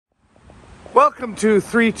Welcome to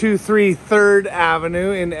 323 3rd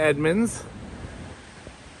Avenue in Edmonds.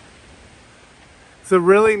 It's a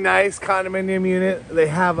really nice condominium unit. They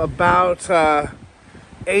have about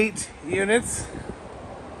 8 units.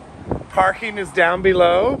 Parking is down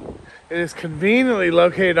below. It is conveniently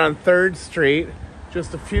located on 3rd Street,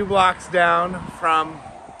 just a few blocks down from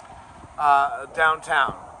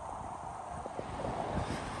downtown.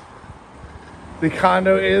 The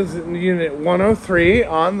condo is in unit 103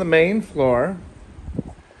 on the main floor.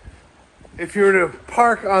 If you were to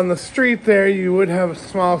park on the street there, you would have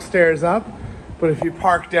small stairs up. But if you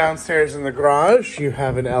park downstairs in the garage, you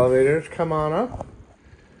have an elevator to come on up.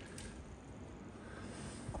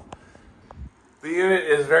 The unit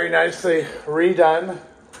is very nicely redone.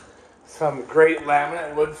 Some great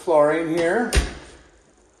laminate wood flooring here.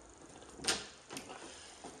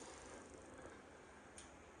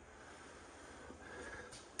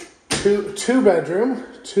 Two bedroom,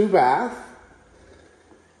 2 bath.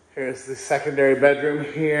 Here's the secondary bedroom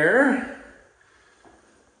here.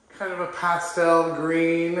 Kind of a pastel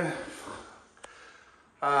green.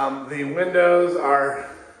 The windows are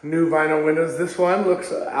new vinyl windows. This one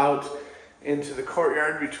looks out into the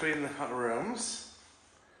courtyard between the rooms,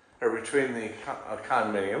 or between the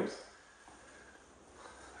condominiums.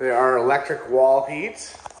 There are electric wall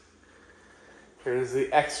heat. Here's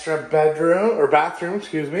the extra bedroom, or bathroom,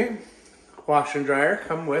 excuse me. Wash and dryer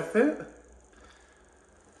come with it.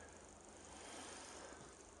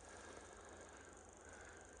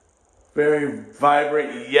 Very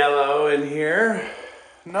vibrant yellow in here.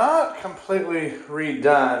 Not completely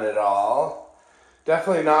redone at all.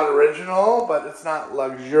 Definitely not original, but it's not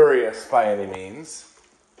luxurious by any means.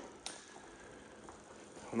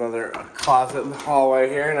 Another closet in the hallway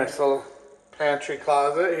here. Nice little pantry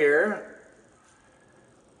closet here.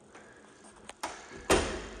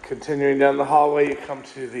 Continuing down the hallway, you come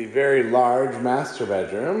to the very large master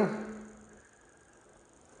bedroom.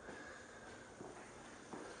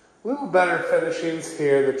 A little better finishings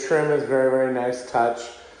here. The trim is very, very nice touch.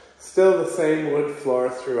 Still the same wood floor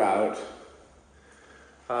throughout.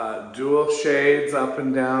 Dual shades up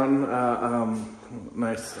and down.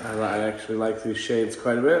 Nice. I actually like these shades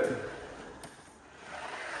quite a bit.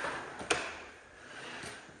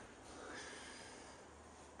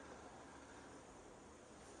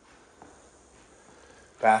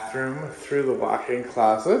 Bathroom through the walk-in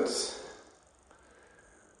closet.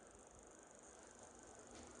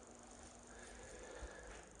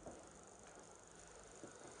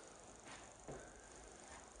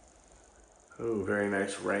 Ooh, very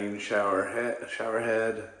nice rain shower head.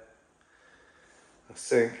 The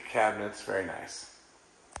sink cabinets, very nice.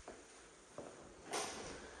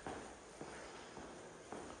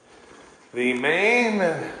 The main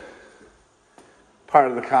part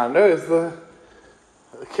of the condo is the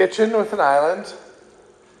kitchen with an island,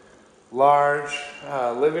 large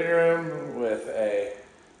living room with a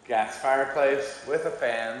gas fireplace with a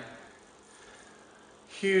fan,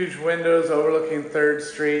 huge windows overlooking 3rd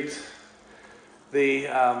Street.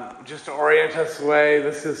 Just to orient us away,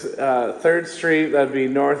 this is 3rd Street, that'd be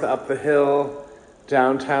north up the hill.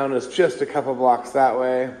 Downtown is just a couple blocks that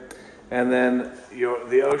way, and then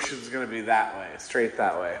the ocean's going to be that way, straight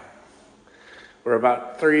that way. We're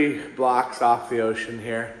about 3 blocks off the ocean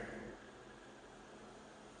here.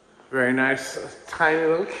 Very nice, tiny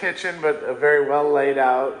little kitchen, but a very well laid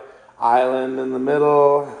out island in the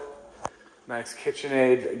middle. Nice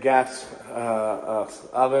KitchenAid gas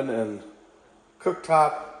oven and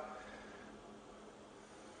cooktop.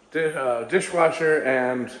 Dishwasher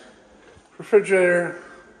and refrigerator.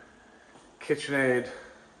 KitchenAid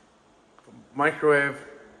microwave.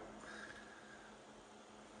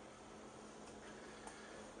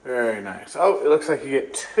 Very nice. Oh, it looks like you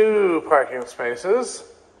get 2 parking spaces.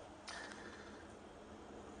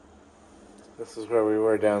 This is where we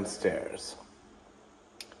were downstairs,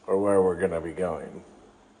 or where we're going to be going.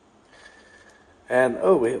 And,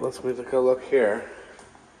 oh wait, let's take a look here.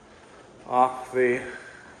 Off the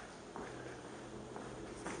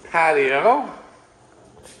patio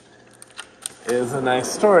is a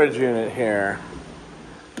nice storage unit here.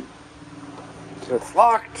 It's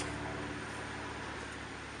locked.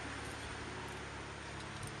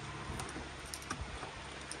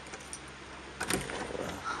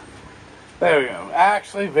 There we go.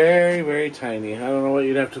 Actually, very, very tiny. I don't know what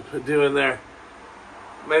you'd have to do in there.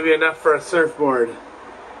 Maybe enough for a surfboard.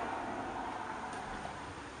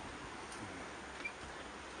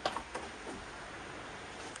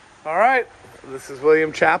 All right. This is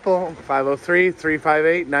William Chappell,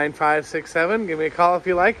 503-358-9567. Give me a call if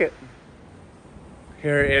you like it.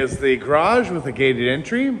 Here is the garage with a gated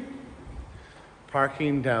entry.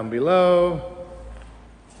 Parking down below.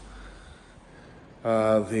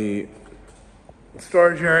 The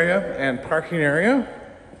storage area and parking area.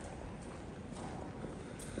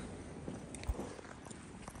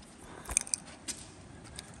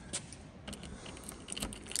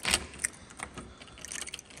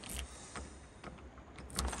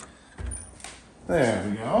 There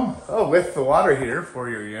we go. Oh, with the water heater for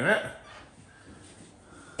your unit.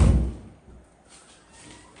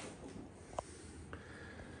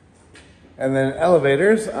 And then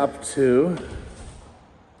elevators up to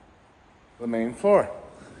the main floor.